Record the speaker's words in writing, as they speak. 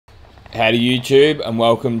Howdy YouTube, and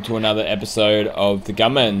welcome to another episode of the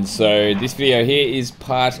Gunman. So this video here is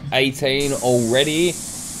part 18 already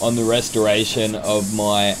on the restoration of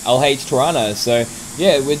my LH Torana. So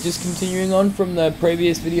yeah, we're just continuing on from the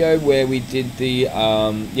previous video where we did the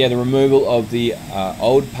the removal of the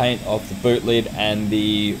old paint off the boot lid and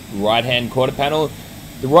the right hand quarter panel.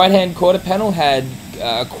 The right hand quarter panel had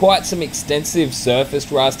quite some extensive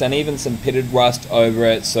surface rust and even some pitted rust over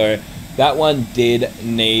it, so that one did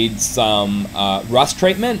need some rust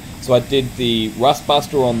treatment. So I did the rust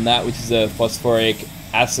buster on that, which is a phosphoric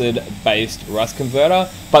acid based rust converter,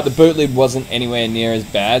 but the boot lid wasn't anywhere near as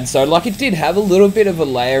bad. So like, it did have a little bit of a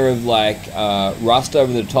layer of like rust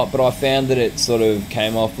over the top, but I found that it sort of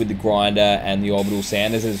came off with the grinder and the orbital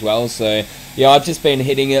sanders as well. So yeah, I've just been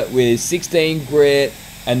hitting it with 16 grit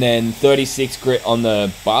and then 36 grit on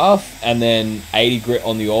the bath and then 80 grit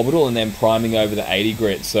on the orbital, and then priming over the 80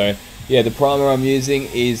 grit. So yeah, the primer I'm using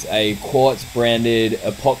is a Quartz branded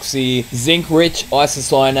epoxy, zinc rich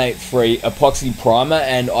isocyanate free epoxy primer,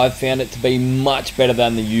 and I've found it to be much better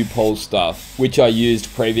than the U-Pol stuff, which I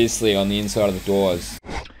used previously on the inside of the doors.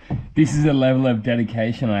 This is a level of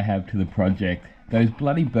dedication I have to the project. Those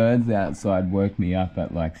bloody birds outside woke me up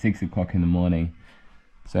at like 6 o'clock in the morning.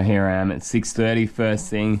 So here I am at 6:30 first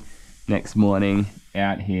thing next morning,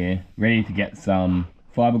 out here, ready to get some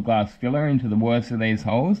fiberglass filler into the worst of these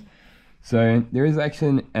holes. So there is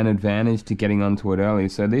actually an advantage to getting onto it early.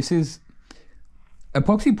 So this is,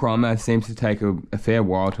 epoxy primer seems to take a fair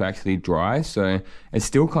while to actually dry, so it's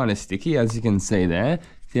still kind of sticky, as you can see there.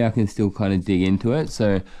 See, I can still kind of dig into it.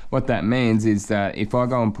 So what that means is that if I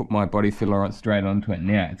go and put my body filler straight onto it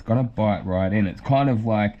now, it's gonna bite right in. It's kind of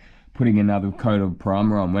like putting another coat of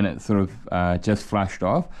primer on when it's sort of just flashed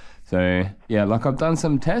off. So yeah, like I've done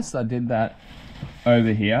some tests. I did that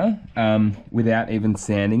over here without even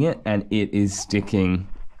sanding it, and it is sticking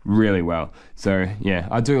really well. So yeah,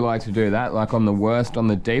 I do like to do that. Like on the worst, on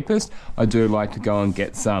the deepest, I do like to go and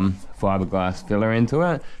get some fiberglass filler into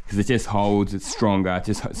it, because it just holds, it's stronger, it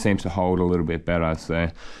just seems to hold a little bit better. So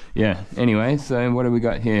yeah, anyway, so what do we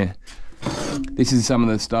got here? This is some of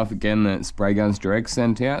the stuff again that Spray Guns Direct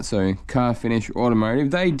sent out. So Car Finish Automotive,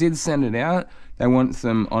 they did send it out. They want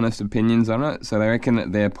some honest opinions on it, so they reckon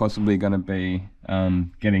that they're possibly going to be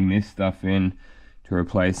getting this stuff in to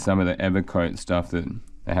replace some of the Evercoat stuff that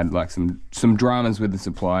they had, like some dramas with the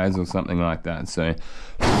suppliers or something like that. So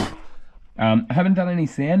I haven't done any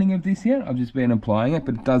sanding of this yet. I've just been applying it,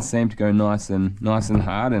 but it does seem to go nice and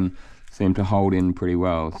hard and seem to hold in pretty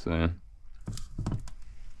well. So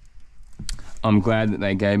I'm glad that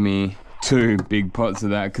they gave me 2 big pots of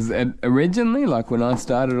that, because originally, like when I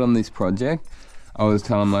started on this project, I was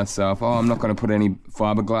telling myself, oh, I'm not going to put any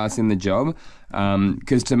fiberglass in the job,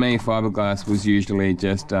 because to me fiberglass was usually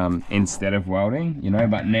just instead of welding, you know.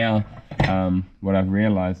 But now what I've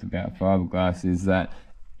realized about fiberglass is that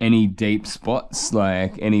any deep spots,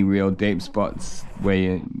 like any real deep spots where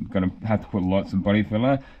you're going to have to put lots of body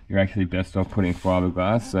filler, you're actually best off putting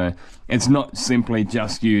fiberglass. So it's not simply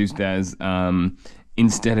just used as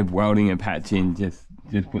instead of welding a patch in, just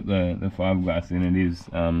put the fiberglass in. It is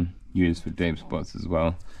used for deep spots as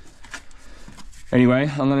well. Anyway,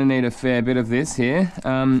 I'm going to need a fair bit of this here.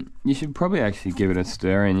 You should probably actually give it a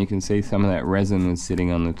stir, and you can see some of that resin was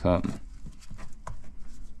sitting on the top.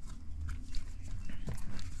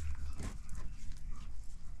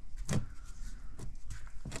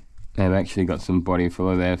 They've actually got some body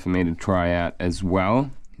filler there for me to try out as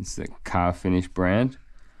well. It's the Car Finish brand.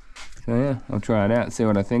 So yeah, I'll try it out, see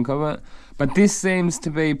what I think of it. But this seems to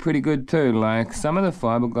be pretty good too. Like some of the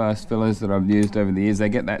fiberglass fillers that I've used over the years, they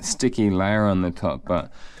get that sticky layer on the top.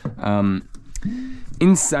 But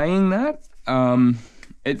in saying that,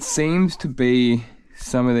 it seems to be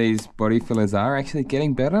some of these body fillers are actually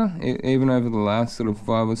getting better, even over the last sort of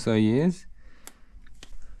 5 or so years.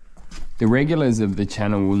 The regulars of the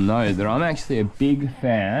channel will know that I'm actually a big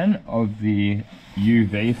fan of the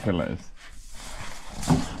UV fillers.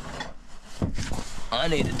 I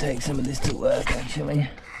need to take some of this to work, actually.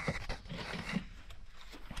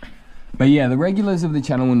 But yeah, the regulars of the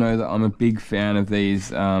channel will know that I'm a big fan of these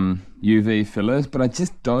UV fillers, but I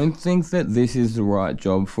just don't think that this is the right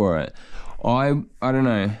job for it. I don't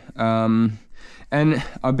know. And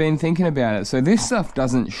I've been thinking about it. So this stuff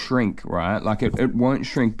doesn't shrink, right? Like it won't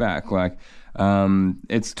shrink back. Like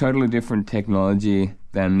it's totally different technology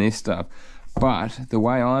than this stuff. But the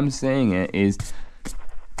way I'm seeing it is,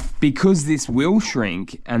 because this will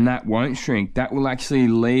shrink and that won't shrink, that will actually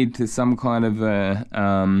lead to some kind of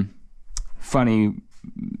a funny,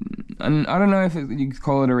 and I don't know if you could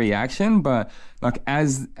call it a reaction, but like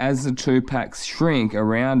as the 2 packs shrink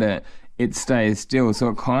around it, it stays still. So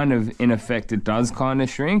it kind of, in effect, it does kind of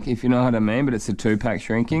shrink, if you know what I mean, but it's a 2-pack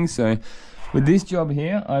shrinking. So with this job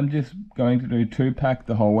here, I'm just going to do 2-pack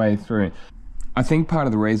the whole way through. I think part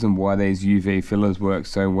of the reason why these UV fillers work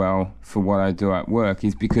so well for what I do at work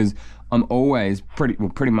is because I'm always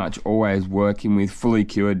pretty much always working with fully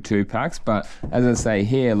cured 2-packs. But as I say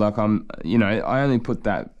here, like I only put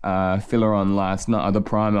that filler on last night, or the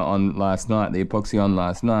primer on last night, the epoxy on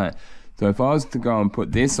last night. So if I was to go and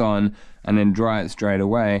put this on and then dry it straight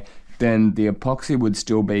away, then the epoxy would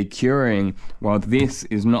still be curing while this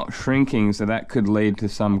is not shrinking. So that could lead to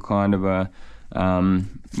some kind of a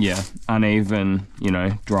uneven,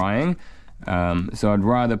 drying. So I'd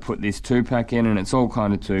rather put this 2-pack in, and it's all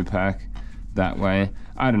kind of 2-pack that way.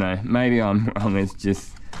 I don't know, maybe I'm wrong. That's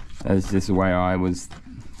just the way I was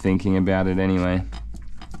thinking about it anyway.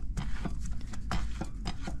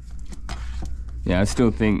 Yeah, I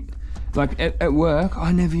still think, like at work,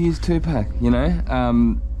 I never use 2-pack,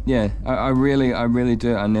 I really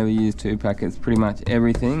do. I never use 2-pack. It's pretty much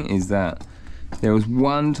everything is that. There was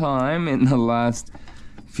one time in the last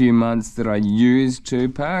few months that I used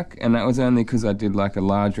 2-pack, and that was only because I did like a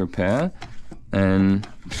large repair, and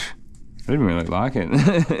I didn't really like it.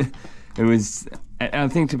 It was, I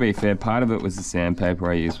think, to be fair, part of it was the sandpaper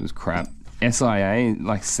I used was crap. SIA,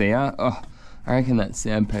 like Sia, I reckon that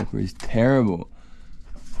sandpaper is terrible.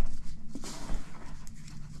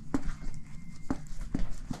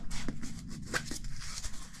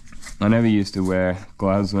 I never used to wear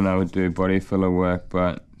gloves when I would do body filler work,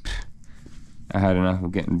 but I had enough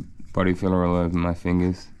of getting body filler all over my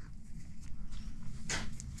fingers.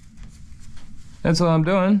 That's all I'm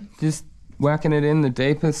doing, just whacking it in the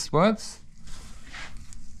deepest spots.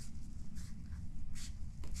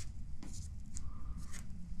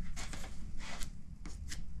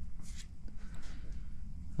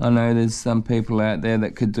 I know there's some people out there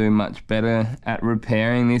that could do much better at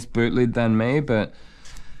repairing this boot lid than me, but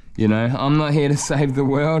I'm not here to save the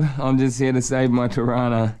world. I'm just here to save my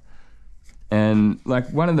Torana. And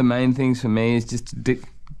like one of the main things for me is just to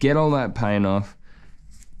get all that paint off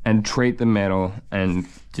and treat the metal and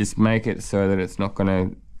just make it so that it's not going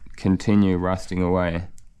to continue rusting away.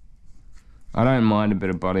 I don't mind a bit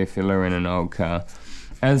of body filler in an old car.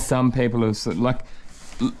 As some people have, like,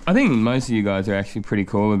 I think most of you guys are actually pretty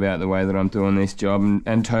cool about the way that I'm doing this job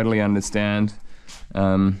and totally understand.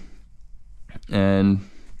 And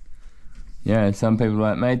yeah, some people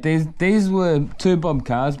are like, mate, these were 2 bob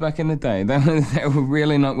cars back in the day. They were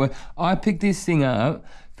really not worth. I picked this thing up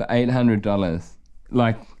for $800.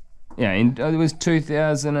 Like, yeah, it was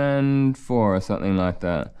 2004 or something like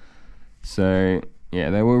that. So yeah,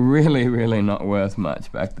 they were really, really not worth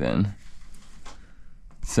much back then.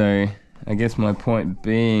 So I guess my point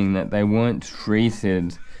being that they weren't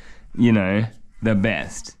treated, the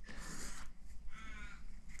best.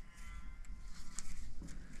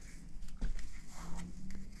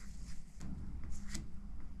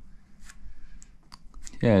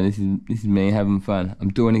 Yeah, this is me having fun. I'm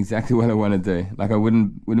doing exactly what I want to do. Like I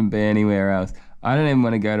wouldn't be anywhere else. I don't even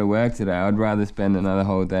want to go to work today. I'd rather spend another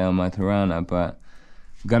whole day on my Torana, but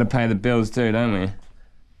we've got to pay the bills too, don't we?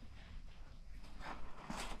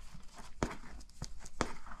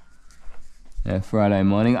 Yeah, Friday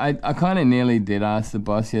morning. I kind of nearly did ask the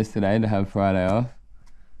boss yesterday to have Friday off,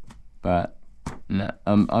 but no,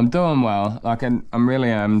 I'm doing well. Like I'm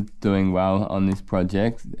really doing well on this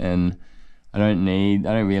project, and I don't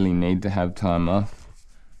really need to have time off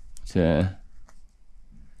to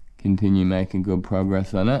continue making good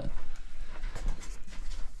progress on it.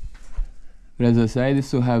 But as I say,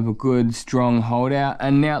 this will have a good strong holdout.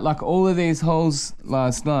 And now, like all of these holes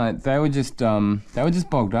last night, they were just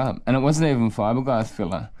bogged up, and it wasn't even fiberglass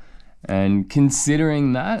filler. And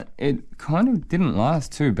considering that, it kind of didn't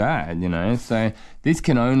last too bad, So this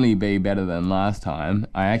can only be better than last time.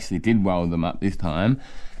 I actually did weld them up this time.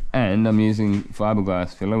 And I'm using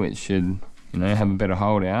fiberglass filler, which should, have a better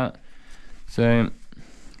holdout. So,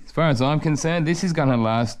 as far as I'm concerned, this is going to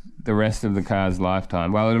last the rest of the car's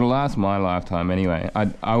lifetime. Well, it'll last my lifetime anyway.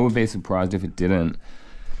 I would be surprised if it didn't.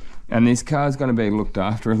 And this car's going to be looked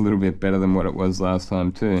after a little bit better than what it was last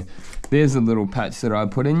time too. There's a little patch that I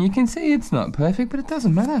put in. You can see it's not perfect, but it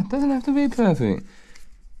doesn't matter. It doesn't have to be perfect.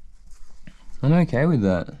 I'm okay with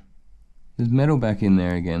that. There's metal back in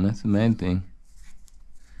there again. That's the main thing.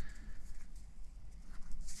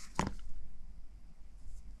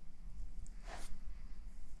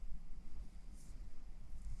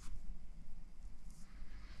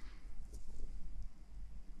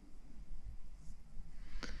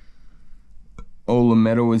 All the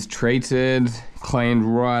metal was treated, cleaned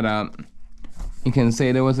right up. You can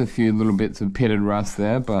see there was a few little bits of pitted rust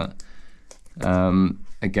there, but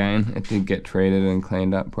Again, it did get treated and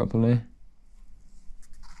cleaned up properly.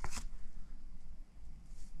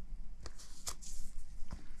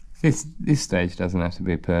 This stage doesn't have to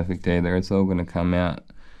be perfect either. It's all going to come out.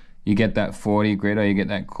 You get that 40 grit, or you get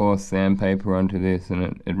that coarse sandpaper onto this,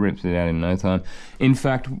 and it rips it out in no time. In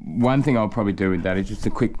fact, one thing I'll probably do with that is just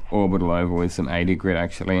a quick orbital over with some 80 grit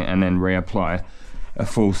actually, and then reapply a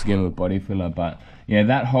full skim of body filler. But yeah,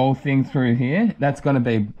 that whole thing through here, that's going to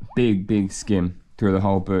be big skim through the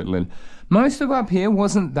whole boot lid. Most of up here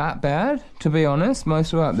wasn't that bad, to be honest.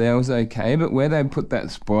 Most of up there was okay, but where they put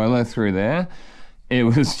that spoiler through there, it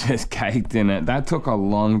was just caked in it. That took a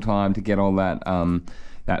long time to get all that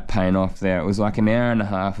that paint off there. It was like an hour and a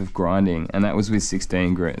half of grinding, and that was with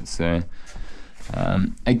 16 grit. So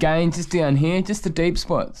again, just down here, just the deep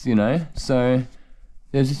spots, you know. So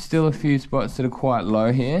there's still a few spots that are quite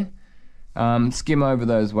low here. Skim over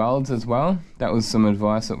those welds as well. That was some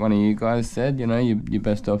advice that one of you guys said. You know, you're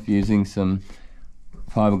best off using some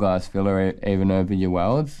fiberglass filler even over your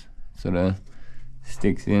welds. Sort of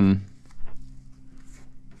sticks in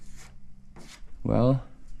well.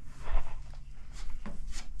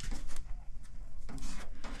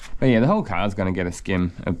 But yeah, the whole car's going to get a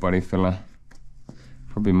skim of body filler.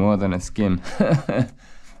 Probably more than a skim.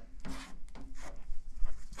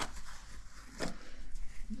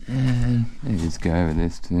 And maybe just go over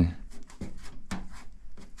this too.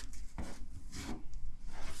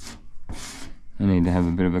 I need to have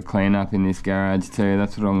a bit of a clean up in this garage too.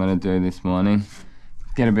 That's what I'm going to do this morning.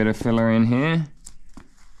 Get a bit of filler in here.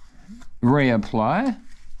 Reapply.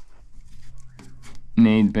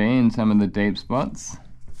 Need be in some of the deep spots.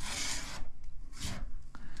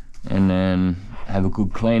 And then have a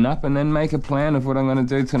good clean up, and then make a plan of what I'm going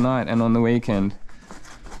to do tonight and on the weekend.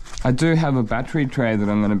 I do have a battery tray that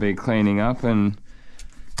I'm going to be cleaning up and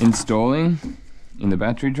installing in the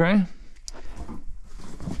battery tray.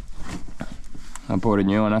 I bought a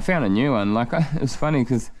new one. I found a new one. Like, it was funny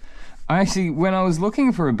because I actually, when I was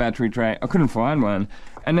looking for a battery tray, I couldn't find one.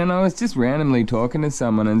 And then I was just randomly talking to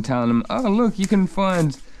someone and telling them, oh look, you can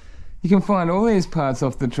find all these parts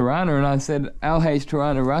off the Torana. And I said LH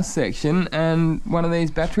Torana rust section, and one of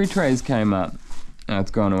these battery trays came up. Oh,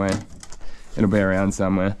 it's gone away. It'll be around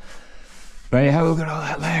somewhere. But yeah, look at all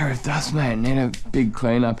that layer of dust, mate. Need a big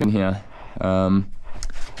clean up in here.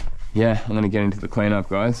 Yeah, I'm gonna get into the cleanup,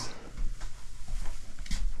 guys.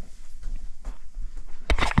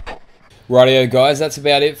 Rightio guys, that's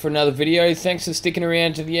about it for another video. Thanks for sticking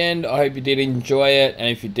around to the end. I hope you did enjoy it, and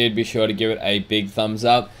if you did, be sure to give it a big thumbs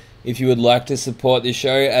up. If you would like to support this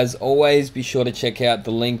show, as always, be sure to check out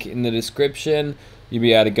the link in the description. You'll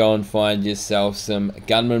be able to go and find yourself some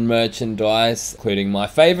Gunman merchandise, including my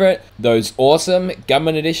favorite, those awesome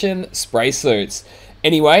Gunman edition spray suits.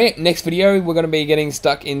 Anyway, next video, we're going to be getting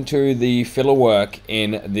stuck into the filler work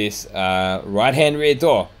in this right-hand rear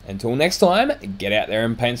door. Until next time, get out there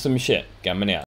and paint some shit. Gunman out.